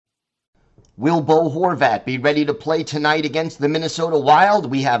Will Bo Horvat be ready to play tonight against the Minnesota Wild?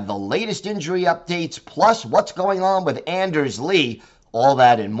 We have the latest injury updates, plus what's going on with Anders Lee. All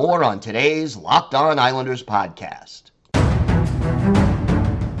that and more on today's Locked On Islanders podcast.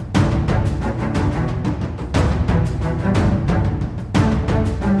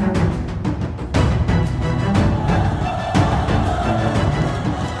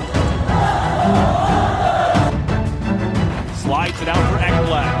 Slides it out for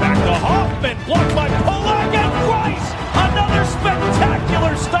Ekblad. Back to Hoffman. Blocked by Pulock and Price. Another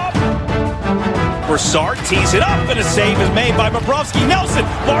spectacular stop. Broussard tees it up and a save is made by Bobrovsky. Nelson.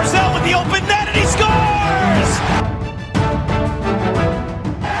 Barzal with the open net and he scores!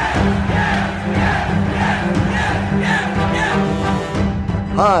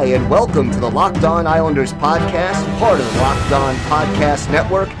 Hi, and welcome to the Locked On Islanders podcast, part of the Locked On Podcast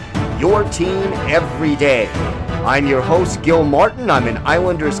Network, your team every day. I'm your host, Gil Martin. I'm an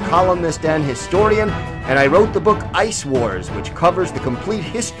Islanders columnist and historian, and I wrote the book Ice Wars, which covers the complete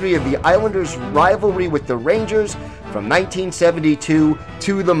history of the Islanders' rivalry with the Rangers from 1972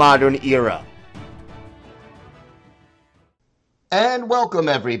 to the modern era. And welcome,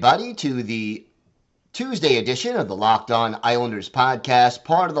 everybody, to the Tuesday edition of the Locked On Islanders podcast,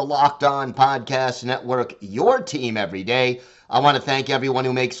 part of the Locked On Podcast Network, your team every day. I want to thank everyone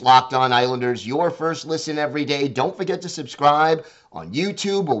who makes Locked On Islanders your first listen every day. Don't forget to subscribe on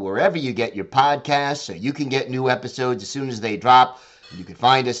YouTube or wherever you get your podcasts so you can get new episodes as soon as they drop. You can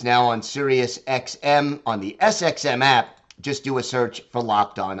find us now on Sirius XM on the SXM app. Just do a search for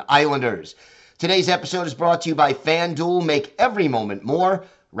Locked On Islanders. Today's episode is brought to you by FanDuel. Make every moment more.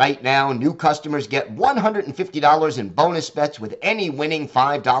 Right now, new customers get $150 in bonus bets with any winning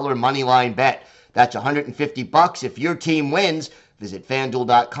 $5 moneyline bet. That's $150 if your team wins. Visit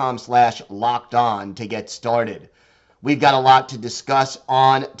FanDuel.com/lockedon to get started. We've got a lot to discuss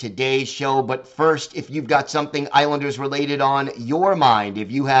on today's show, but first, if you've got something Islanders related on your mind, if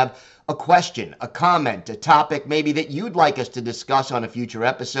you have a question, a comment, a topic maybe that you'd like us to discuss on a future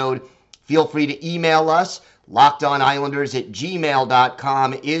episode, feel free to email us.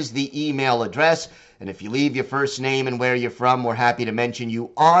 LockedOnIslanders@gmail.com is the email address. And if you leave your first name and where you're from, we're happy to mention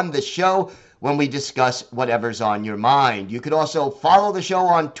you on the show when we discuss whatever's on your mind. You could also follow the show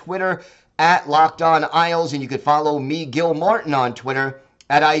on Twitter at Locked On Isles, and you could follow me, Gil Martin, on Twitter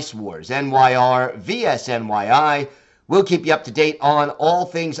at Ice Wars, NYRVSNYI. We'll keep you up to date on all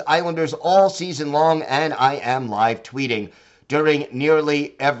things Islanders all season long, and I am live tweeting during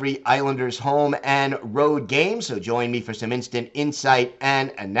nearly every Islanders home and road game. So join me for some instant insight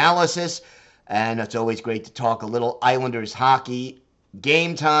and analysis. And it's always great to talk a little Islanders hockey,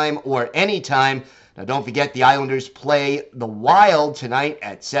 game time or anytime. Now don't forget the Islanders play the Wild tonight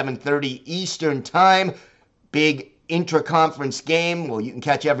at 7:30 Eastern time. Big intra-conference game. Well, you can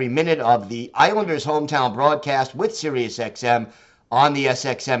catch every minute of the Islanders hometown broadcast with SiriusXM on the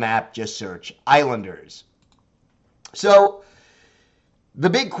SXM app. Just search Islanders. So the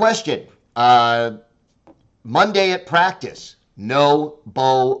big question, Monday at practice, no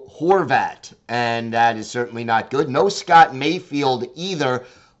Bo Horvat, and that is certainly not good. No Scott Mayfield either,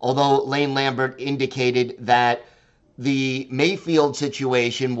 although Lane Lambert indicated that the Mayfield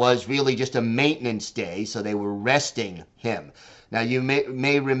situation was really just a maintenance day, so they were resting him. Now, you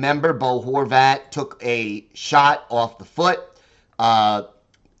may remember Bo Horvat took a shot off the foot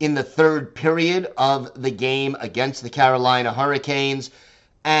in the third period of the game against the Carolina Hurricanes,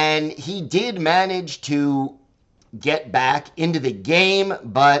 and he did manage to get back into the game,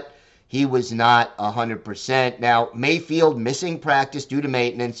 but he was not 100%. Now, Mayfield missing practice due to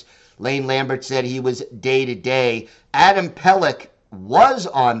maintenance. Lane Lambert said he was day-to-day. Adam Pelech was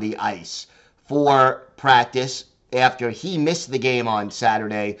on the ice for practice after he missed the game on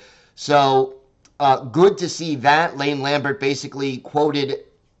Saturday. So, good to see that. Lane Lambert basically quoted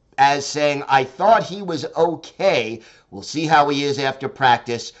as saying, "I thought he was okay. We'll see how he is after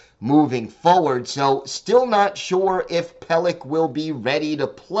practice moving forward." So still not sure if Pelech will be ready to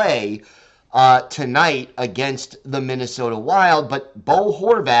play tonight against the Minnesota Wild. But Bo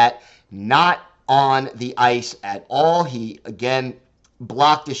Horvat not on the ice at all. He, again,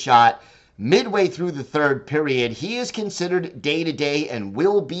 blocked a shot midway through the third period. He is considered day-to-day and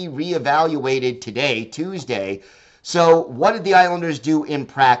will be reevaluated today, Tuesday. So what did the Islanders do in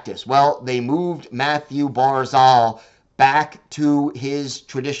practice? Well, they moved Matthew Barzal back to his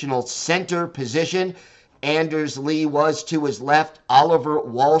traditional center position. Anders Lee was to his left, Oliver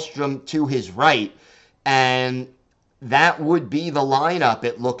Wahlstrom to his right. And that would be the lineup,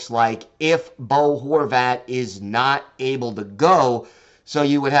 it looks like, if Bo Horvat is not able to go. So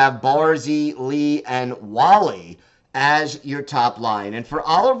you would have Barzy, Lee, and Wally as your top line. And for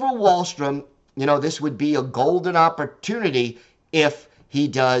Oliver Wahlstrom, this would be a golden opportunity if he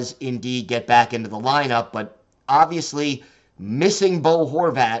does indeed get back into the lineup. But obviously, missing Bo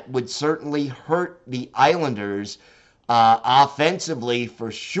Horvat would certainly hurt the Islanders offensively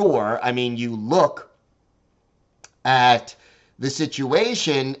for sure. I mean, you look at the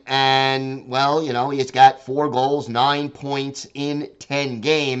situation and, well, he's got 4 goals, 9 points in 10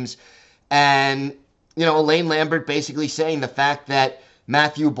 games. And, Lane Lambert basically saying the fact that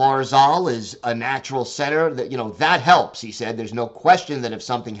Matthew Barzal is a natural center, that helps. He said there's no question that if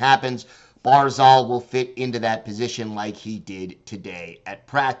something happens, Barzal will fit into that position like he did today at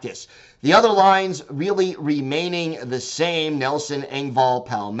practice. The other lines really remaining the same: Nelson, Engvall,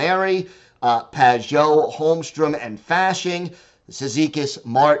 Palmieri, Pajot, Holmstrom, and Fasching, Cizikas,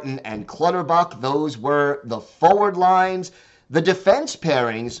 Martin, and Clutterbuck. Those were the forward lines. The defense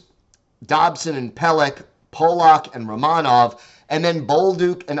pairings: Dobson and Pelech, Polak and Romanov, and then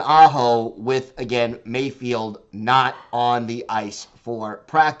Bolduc and Aho with, again, Mayfield not on the ice for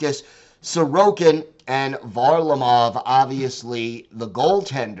practice. Sorokin and Varlamov, obviously the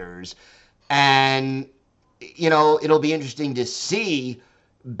goaltenders. And, it'll be interesting to see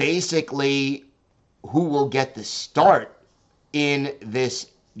basically who will get the start in this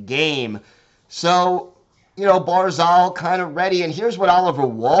game. So, Barzal kind of ready. And here's what Oliver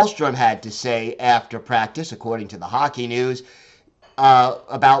Wahlstrom had to say after practice, according to the Hockey News,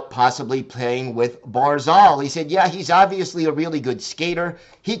 about possibly playing with Barzal. He said, yeah, he's obviously a really good skater.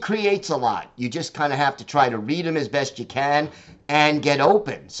 He creates a lot. You just kind of have to try to read him as best you can and get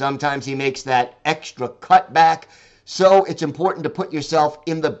open. Sometimes he makes that extra cutback. So it's important to put yourself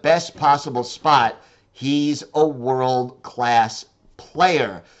in the best possible spot. He's a world-class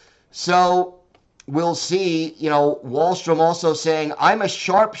player. So we'll see. Wahlstrom also saying, I'm a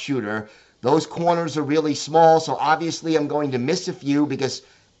sharpshooter. Those corners are really small, so obviously I'm going to miss a few because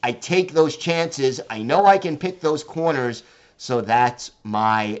I take those chances. I know I can pick those corners, so that's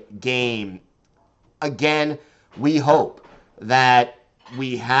my game. Again, we hope that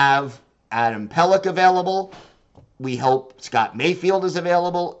we have Adam Pelech available. We hope Scott Mayfield is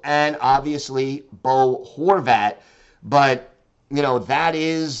available, and obviously Bo Horvat. But, that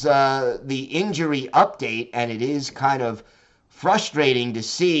is the injury update, and it is kind of frustrating to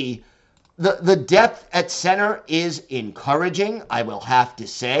see. The depth at center is encouraging, I will have to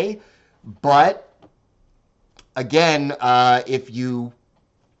say. But, again, if you're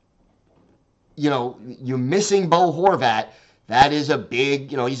missing Bo Horvat, that is a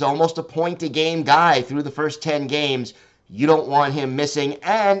big, he's almost a point-a-game guy through the first 10 games. You don't want him missing.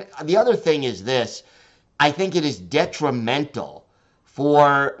 And the other thing is this: I think it is detrimental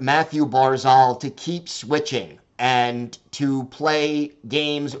for Matthew Barzal to keep switching and to play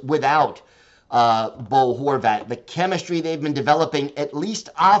games without Bo Horvat. The chemistry they've been developing, at least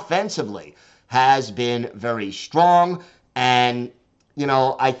offensively, has been very strong. And,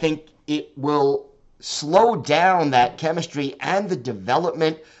 I think it will slow down that chemistry and the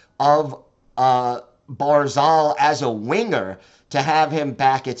development of Barzal as a winger to have him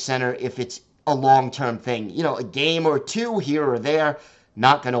back at center if it's a long-term thing. A game or two here or there,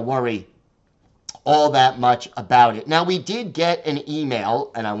 not going to worry all that much about it. Now, we did get an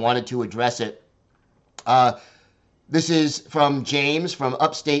email, and I wanted to address it. This is from James from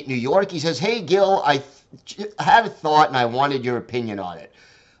upstate New York. He says, hey, Gil, I had a thought, and I wanted your opinion on it.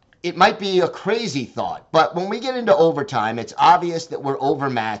 It might be a crazy thought, but when we get into overtime, it's obvious that we're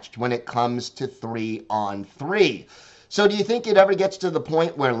overmatched when it comes to 3-on-3. So do you think it ever gets to the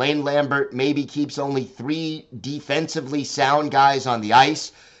point where Lane Lambert maybe keeps only 3 defensively sound guys on the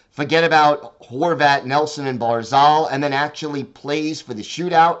ice, forget about Horvat, Nelson, and Barzal, and then actually plays for the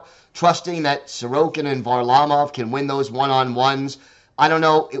shootout, trusting that Sorokin and Varlamov can win those one-on-ones? I don't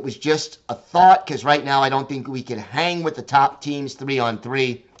know. It was just a thought, because right now I don't think we can hang with the top teams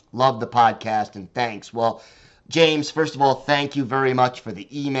 3-on-3. Love the podcast, and thanks. Well, James, first of all, thank you very much for the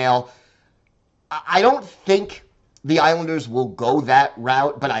email. I don't think the Islanders will go that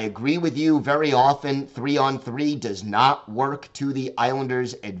route, but I agree with you. Very often, 3-on-3 does not work to the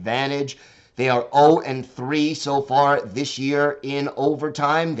Islanders' advantage. They are 0-3 so far this year in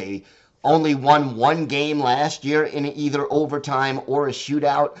overtime. They only won 1 game last year in either overtime or a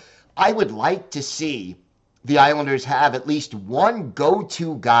shootout. I would like to see the Islanders have at least one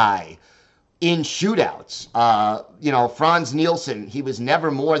go-to guy in shootouts. Franz Nielsen, he was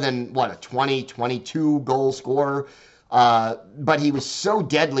never more than, a 20, 22 goal scorer. But he was so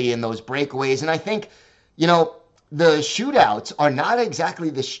deadly in those breakaways. And I think, the shootouts are not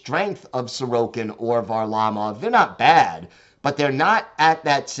exactly the strength of Sorokin or Varlamov. They're not bad, but they're not at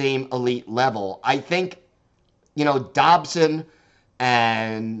that same elite level. I think Dobson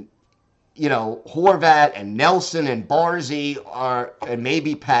and, Horvat and Nelson and Barzy and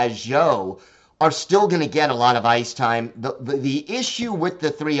maybe Pajot are still going to get a lot of ice time. The issue with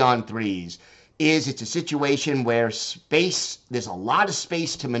the 3-on-3s is it's a situation where there's a lot of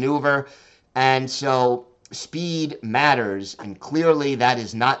space to maneuver, and so speed matters, and clearly that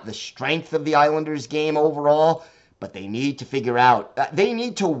is not the strength of the Islanders' game overall, but they need to figure out, they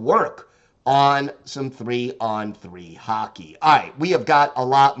need to work on some 3-on-3 hockey. All right, we have got a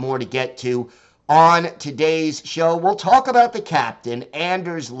lot more to get to on today's show. We'll talk about the captain,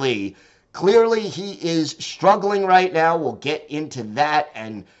 Anders Lee. Clearly, he is struggling right now. We'll get into that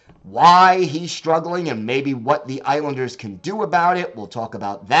and why he's struggling and maybe what the Islanders can do about it. We'll talk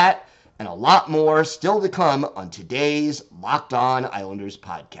about that and a lot more still to come on today's Locked On Islanders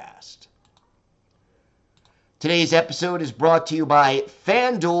podcast. Today's episode is brought to you by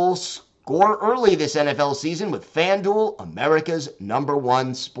FanDuel. Score early this NFL season with FanDuel, America's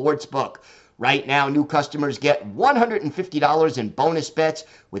 #1 sportsbook. Right now, new customers get $150 in bonus bets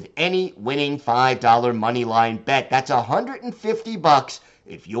with any winning $5 moneyline bet. That's $150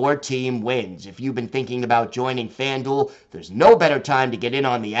 if your team wins. If you've been thinking about joining FanDuel, there's no better time to get in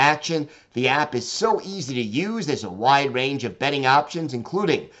on the action. The app is so easy to use. There's a wide range of betting options,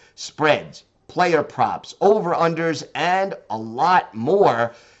 including spreads, player props, over-unders, and a lot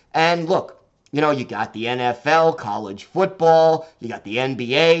more. And look, you got the NFL, college football, you got the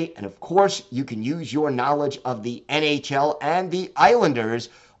NBA, and of course, you can use your knowledge of the NHL and the Islanders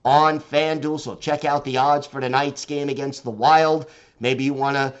on FanDuel. So check out the odds for tonight's game against the Wild. Maybe you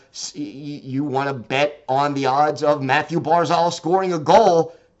want to bet on the odds of Matthew Barzal scoring a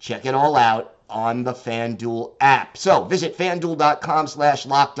goal. Check it all out on the FanDuel app. So visit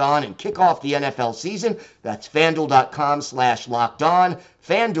FanDuel.com/lockedon and kick off the NFL season. That's FanDuel.com/lockedon.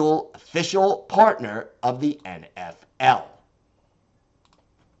 FanDuel, official partner of the NFL.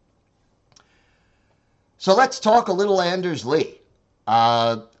 So let's talk a little Anders Lee.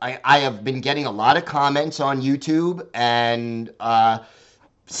 I have been getting a lot of comments on YouTube and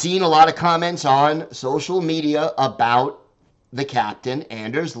seen a lot of comments on social media about the captain,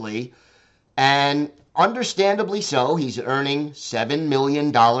 Anders Lee. And understandably so, he's earning $7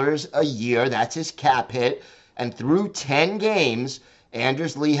 million a year. That's his cap hit. And through 10 games,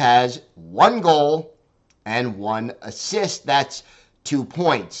 Anders Lee has 1 goal and 1 assist. That's 2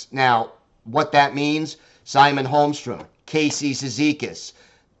 points. Now, what that means, Simon Holmstrom, Casey Cizikas,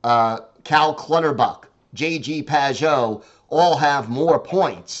 Cal Clutterbuck, J.G. Pajot all have more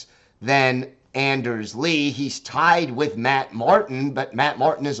points than Anders Lee. He's tied with Matt Martin, but Matt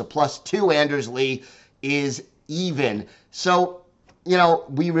Martin is a +2. Anders Lee is even. So,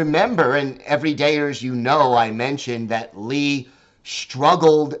 we remember, and everydayers, I mentioned that Lee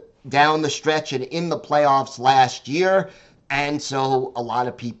struggled down the stretch and in the playoffs last year. And so a lot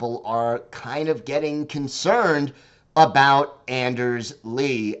of people are kind of getting concerned about Anders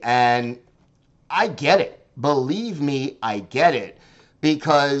Lee. And I get it. Believe me, I get it.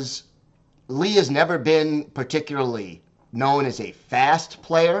 Because Lee has never been particularly known as a fast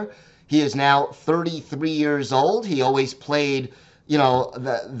player. He is now 33 years old. He always played,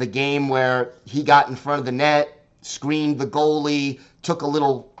 the game where he got in front of the net, screened the goalie, took a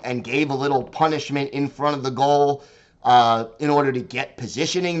little and gave a little punishment in front of the goal in order to get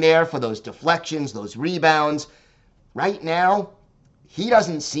positioning there for those deflections, those rebounds. Right now, he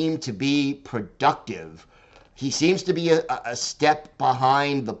doesn't seem to be productive. He seems to be a step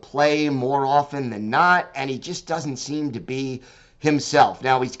behind the play more often than not, and he just doesn't seem to be himself.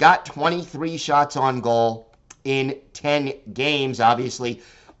 Now, he's got 23 shots on goal in 10 games, obviously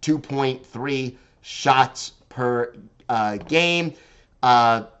 2.3 shots per game.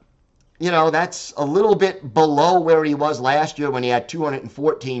 That's a little bit below where he was last year when he had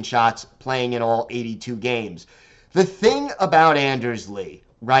 214 shots playing in all 82 games. The thing about Anders Lee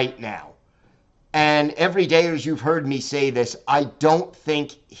right now, and everydayers, you've heard me say this, I don't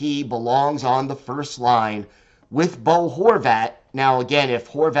think he belongs on the first line with Bo Horvat. Now, again,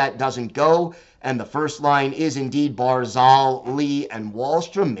 if Horvat doesn't go and the first line is indeed Barzal, Lee, and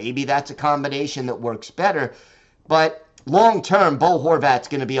Wahlstrom, maybe that's a combination that works better. But long term, Bo Horvat's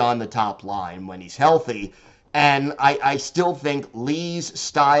going to be on the top line when he's healthy. And I still think Lee's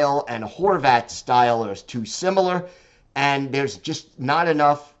style and Horvat's style are too similar. And there's just not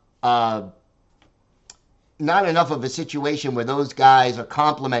enough of a situation where those guys are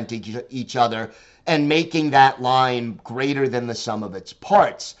complementing each other and making that line greater than the sum of its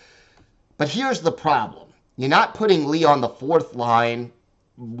parts. But here's the problem. You're not putting Lee on the fourth line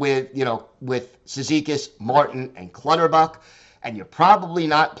with Cizikas, Martin, and Clutterbuck, and you're probably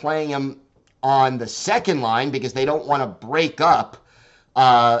not playing him on the second line because they don't want to break up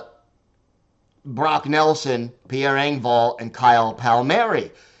Brock Nelson, Pierre Engvall, and Kyle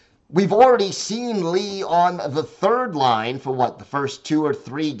Palmieri. We've already seen Lee on the third line for the first 2 or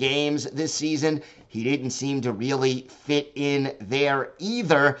 3 games this season. He didn't seem to really fit in there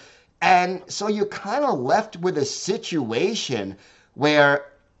either. And so you're kind of left with a situation where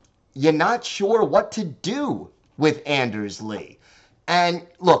you're not sure what to do with Anders Lee. And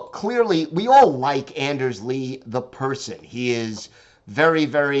look, clearly, we all like Anders Lee, the person. He is very,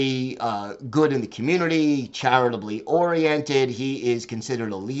 very good in the community, charitably oriented. He is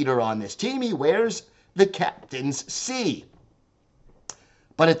considered a leader on this team. He wears the captain's C.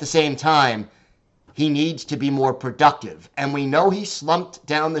 But at the same time, he needs to be more productive. And we know he slumped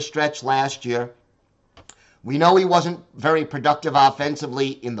down the stretch last year. We know he wasn't very productive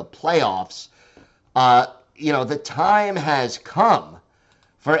offensively in the playoffs. The time has come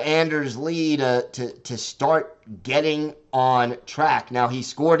for Anders Lee to start getting on track. Now, he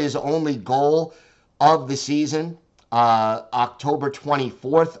scored his only goal of the season October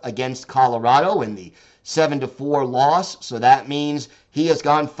 24th against Colorado in the 7-4 loss. So that means he has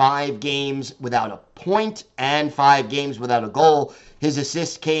gone 5 games without a point and 5 games without a goal. His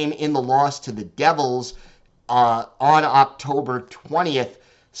assist came in the loss to the Devils on October 20th.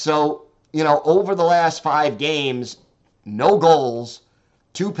 So, over the last 5 games, no goals,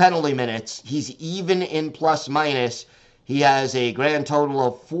 2 penalty minutes. He's even in plus minus. He has a grand total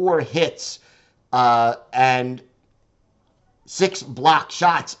of 4 hits and 6 blocked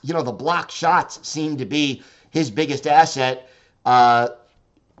shots. The blocked shots seem to be his biggest asset.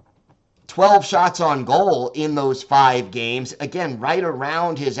 12 shots on goal in those 5 games. Again, right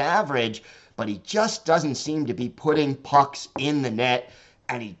around his average, but he just doesn't seem to be putting pucks in the net,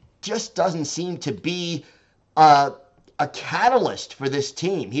 and he just doesn't seem to be a catalyst for this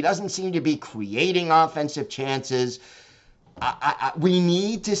team. He doesn't seem to be creating offensive chances. We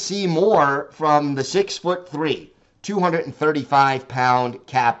need to see more from the 6'3", 235-pound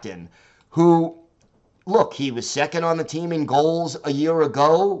captain who, look, he was second on the team in goals a year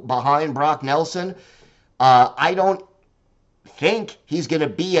ago behind Brock Nelson. I don't think he's going to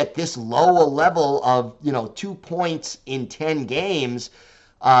be at this low a level of, 2 points in 10 games.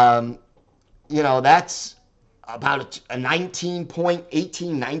 That's about a 18,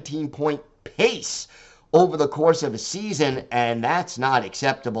 19-point pace over the course of a season, and that's not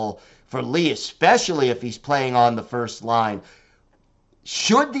acceptable for Lee, especially if he's playing on the first line.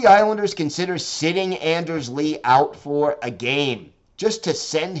 Should the Islanders consider sitting Anders Lee out for a game just to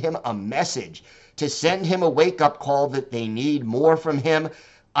send him a message, to send him a wake-up call that they need more from him?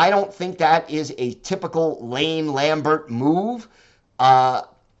 I don't think that is a typical Lane Lambert move, but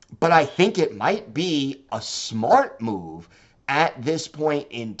I think it might be a smart move at this point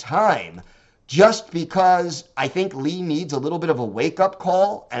in time, just because I think Lee needs a little bit of a wake-up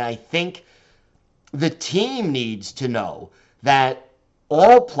call, and I think the team needs to know that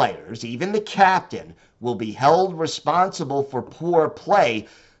all players, even the captain, will be held responsible for poor play.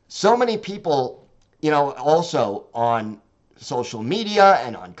 So many people, also on social media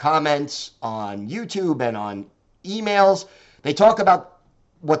and on comments on YouTube and on emails, they talk about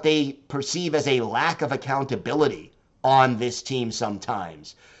what they perceive as a lack of accountability on this team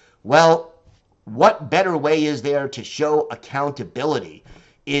sometimes. Well, what better way is there to show accountability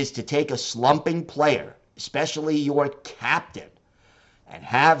is to take a slumping player, especially your captain, and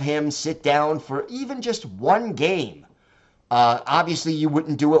have him sit down for even just one game. Obviously, you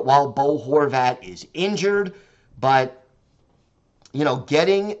wouldn't do it while Bo Horvat is injured, but,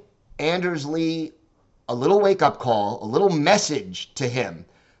 getting Anders Lee a little wake-up call, a little message to him,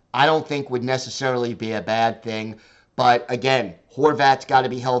 I don't think would necessarily be a bad thing. But again, Horvat's got to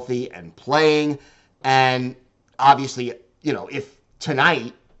be healthy and playing. And obviously, if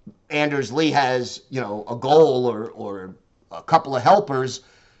tonight Anders Lee has, a goal or a couple of helpers,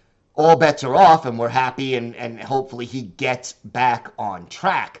 all bets are off and we're happy and hopefully he gets back on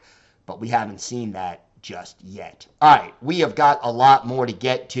track. But we haven't seen that just yet. All right, we have got a lot more to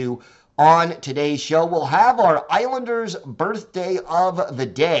get to on today's show. We'll have our Islanders birthday of the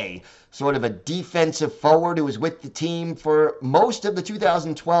day, sort of a defensive forward who was with the team for most of the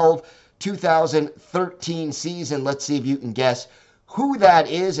 2012-2013 season. Let's see if you can guess who that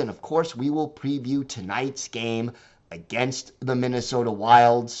is. And of course, we will preview tonight's game against the Minnesota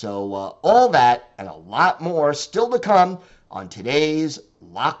Wild. So all that and a lot more still to come on today's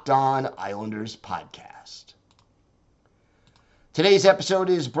Locked On Islanders podcast. Today's episode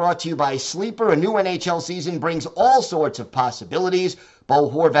is brought to you by Sleeper. A new NHL season brings all sorts of possibilities. Bo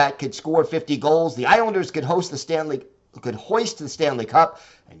Horvat could score 50 goals. The Islanders could hoist the Stanley Cup.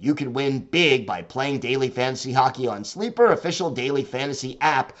 And you can win big by playing Daily Fantasy Hockey on Sleeper, official daily fantasy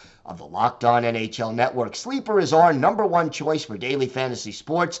app of the Locked On NHL Network. Sleeper is our #1 choice for daily fantasy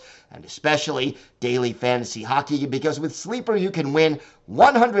sports, and especially daily fantasy hockey, because with Sleeper you can win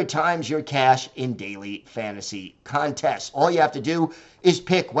 100 times your cash in daily fantasy contests. All you have to do is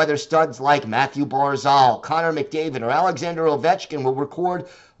pick whether studs like Matthew Barzal, Connor McDavid, or Alexander Ovechkin will record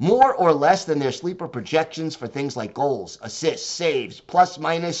more or less than their Sleeper projections for things like goals, assists, saves, plus,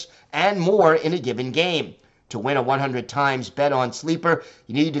 minus, and more in a given game. To win a 100 times bet on Sleeper,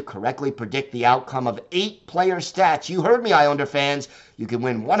 you need to correctly predict the outcome of 8 player stats. You heard me, Islander fans. You can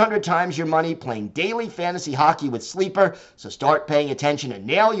win 100 times your money playing daily fantasy hockey with Sleeper, so start paying attention and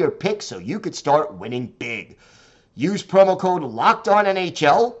nail your picks so you could start winning big. Use promo code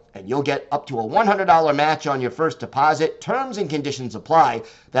LOCKEDONNHL, and you'll get up to a $100 match on your first deposit. Terms and conditions apply.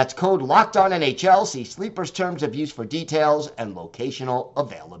 That's code LOCKEDONNHL. See Sleeper's terms of use for details and locational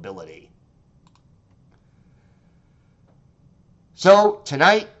availability. So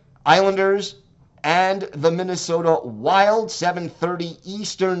tonight, Islanders and the Minnesota Wild, 7:30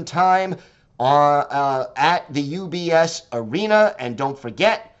 Eastern Time at the UBS Arena. And don't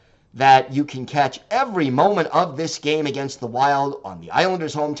forget that you can catch every moment of this game against the Wild on the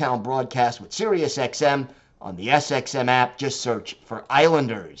Islanders' hometown broadcast with SiriusXM on the SXM app. Just search for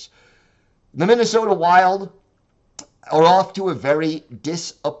Islanders. The Minnesota Wild are off to a very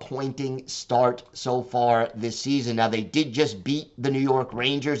disappointing start so far this season. Now, they did just beat the New York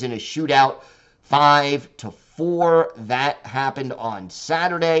Rangers in a shootout 5-4. That happened on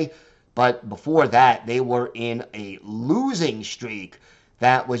Saturday. But before that, they were in a losing streak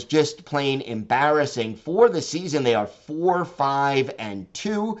that was just plain embarrassing. For the season, they are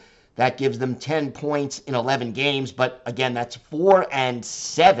 4-5-2. That gives them 10 points in 11 games. But again, that's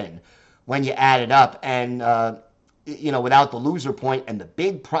 4-7 when you add it up. And, without the loser point. And the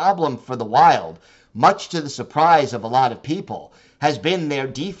big problem for the Wild, much to the surprise of a lot of people, has been their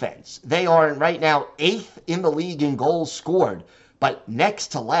defense. They are right now 8th in the league in goals scored, but next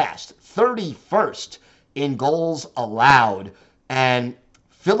to last, 31st in goals allowed. And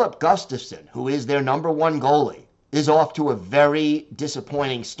Philip Gustafsson, who is their #1 goalie, is off to a very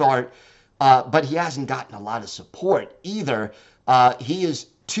disappointing start, but he hasn't gotten a lot of support either. He is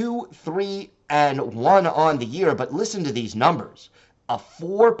 2-3-1 on the year, but listen to these numbers. A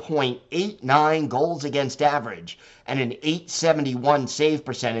 4.89 goals against average and an .871 save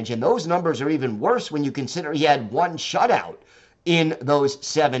percentage. And those numbers are even worse when you consider he had 1 shutout in those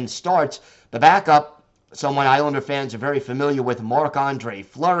 7 starts. The backup, someone Islander fans are very familiar with, Marc-Andre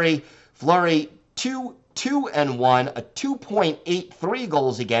Fleury. Fleury, 2-2-1, a 2.83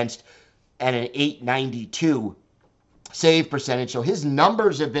 goals against and an .892 save percentage. So his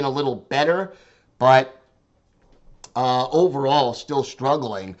numbers have been a little better, but overall still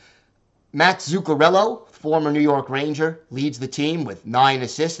struggling. Matt Zuccarello, former New York Ranger, leads the team with 9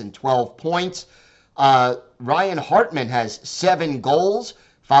 assists and 12 points. Ryan Hartman has 7 goals,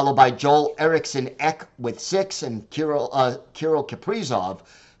 followed by Joel Eriksson-Ek with 6, and Kirill Kaprizov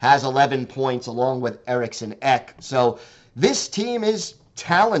has 11 points along with Eriksson-Ek. So this team is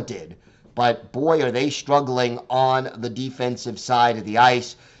talented, but boy, are they struggling on the defensive side of the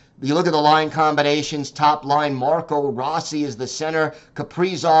ice. You look at the line combinations, top line, Marco Rossi is the center,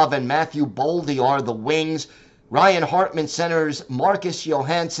 Kaprizov and Matthew Boldy are the wings. Ryan Hartman centers Marcus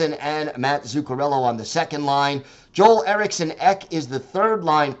Johansson and Matt Zuccarello on the second line. Joel Eriksson-Ek is the third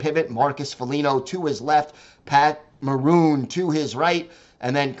line pivot, Marcus Foligno to his left, Pat Maroon to his right,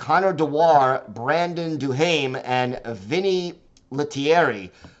 and then Connor Dewar, Brandon Duhaime, and Vinny Lettieri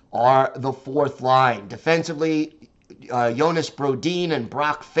are the fourth line. Defensively, Jonas Brodin and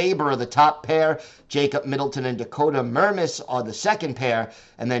Brock Faber are the top pair. Jacob Middleton and Dakota Mermis are the second pair.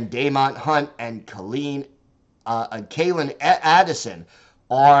 And then Damon Hunt and Kalen Addison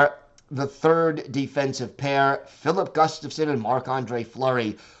are the third defensive pair. Philip Gustafsson and Marc-Andre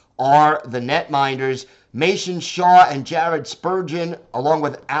Fleury are the netminders. Mason Shaw and Jared Spurgeon, along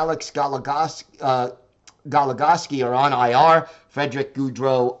with Alex Goligoski, are on IR. Frederick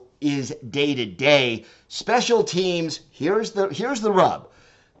Goudreau is day-to-day. Special teams, here's the rub.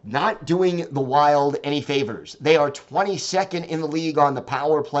 Not doing the Wild any favors. They are 22nd in the league on the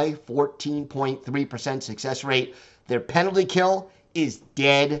power play, 14.3% success rate. Their penalty kill is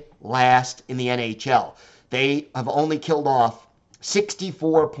dead last in the NHL. They have only killed off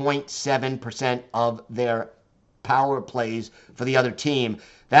 64.7% of their power plays for the other team.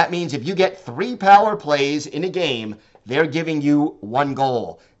 That means if you get 3 power plays in a game, they're giving you 1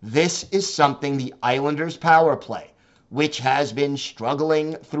 goal. This is something the Islanders' power play, which has been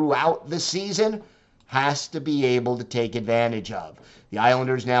struggling throughout the season, has to be able to take advantage of. The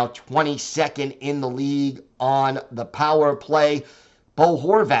Islanders now 22nd in the league on the power play. Bo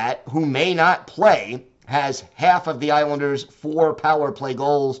Horvat, who may not play, has half of the Islanders' 4 power play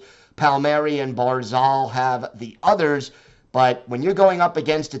goals. Palmieri and Barzal have the others. But when you're going up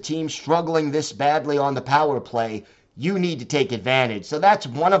against a team struggling this badly on the power play, you need to take advantage. So that's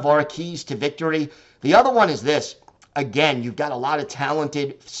one of our keys to victory. The other one is this. Again, you've got a lot of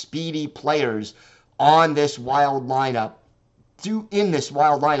talented, speedy players on this Wild lineup. Do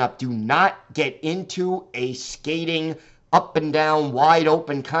not get into a skating, up and down, wide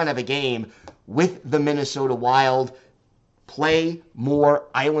open kind of a game with the Minnesota Wild. Play more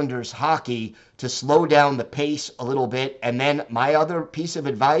Islanders hockey to slow down the pace a little bit. And then my other piece of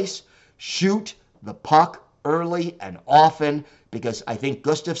advice, shoot the puck early and often, because I think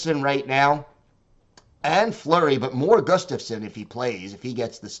Gustafsson right now, and Fleury, but more Gustafsson if he plays, if he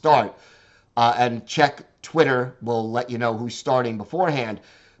gets the start. And check Twitter, will let you know who's starting beforehand.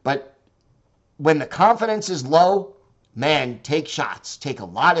 But when the confidence is low, man, take shots. Take a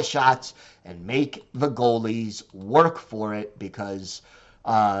lot of shots and make the goalies work for it, because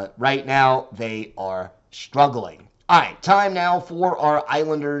right now they are struggling. All right, time now for our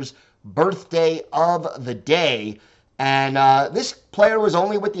Islanders' birthday of the day. And this player was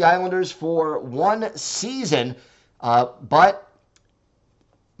only with the Islanders for 1 season, but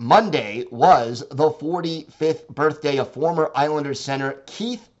Monday was the 45th birthday of former Islanders center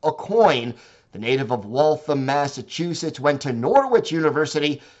Keith Aucoin. The native of Waltham, Massachusetts, went to Norwich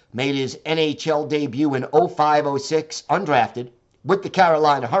University, made his NHL debut in 05-06, undrafted, with the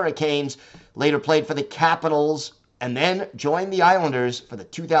Carolina Hurricanes, later played for the Capitals, and then joined the Islanders for the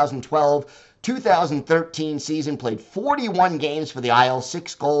 2012-2013 season, played 41 games for the Isles,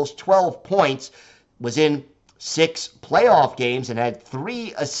 6 goals, 12 points, was in 6 playoff games and had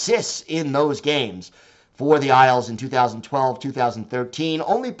 3 assists in those games for the Isles in 2012-2013.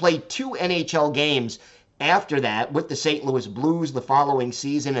 Only played 2 NHL games after that with the St. Louis Blues the following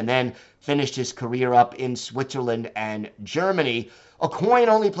season, and then finished his career up in Switzerland and Germany. Aucoin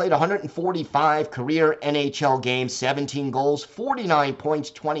only played 145 career NHL games, 17 goals, 49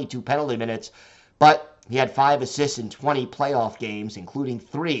 points, 22 penalty minutes, but he had 5 assists in 20 playoff games, including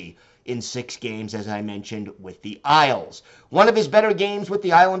 3 in 6 games, as I mentioned, with the Isles. One of his better games with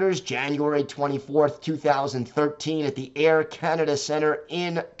the Islanders, January 24th, 2013, at the Air Canada Centre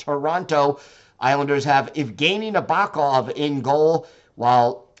in Toronto. Islanders have Evgeny Nabokov in goal,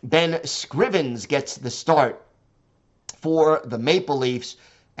 while Ben Scrivens gets the start for the Maple Leafs.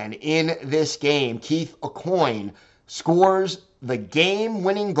 And in this game, Keith Aucoin scores the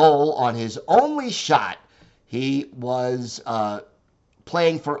game-winning goal on his only shot. He was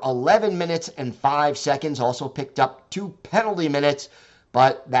playing for 11 minutes and 5 seconds, also picked up 2 penalty minutes,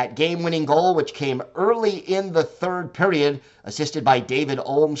 but that game-winning goal, which came early in the third period, assisted by David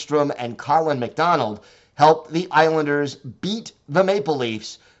Olmstrom and Colin McDonald, helped the Islanders beat the Maple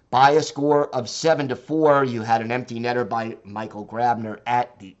Leafs by a score of 7-4. You had an empty netter by Michael Grabner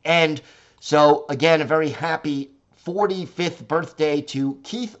at the end. So, again, a very happy 45th birthday to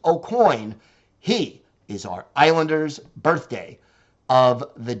Keith Aucoin. He is our Islanders' birthday of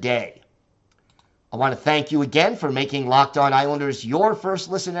the day. I want to thank you again for making Locked On Islanders your first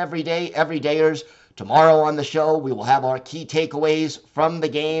listen every day, everydayers. Tomorrow on the show, we will have our key takeaways from the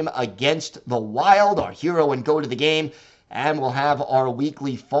game against the Wild, our hero and go to the game, and we'll have our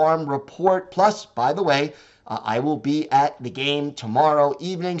weekly farm report. Plus, by the way, I will be at the game tomorrow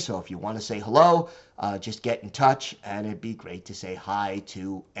evening, so if you want to say hello, just get in touch, and it'd be great to say hi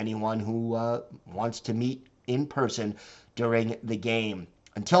to anyone who wants to meet in person during the game.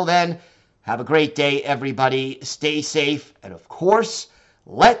 Until then, have a great day, everybody. Stay safe, and of course,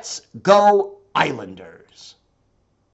 let's go Islanders.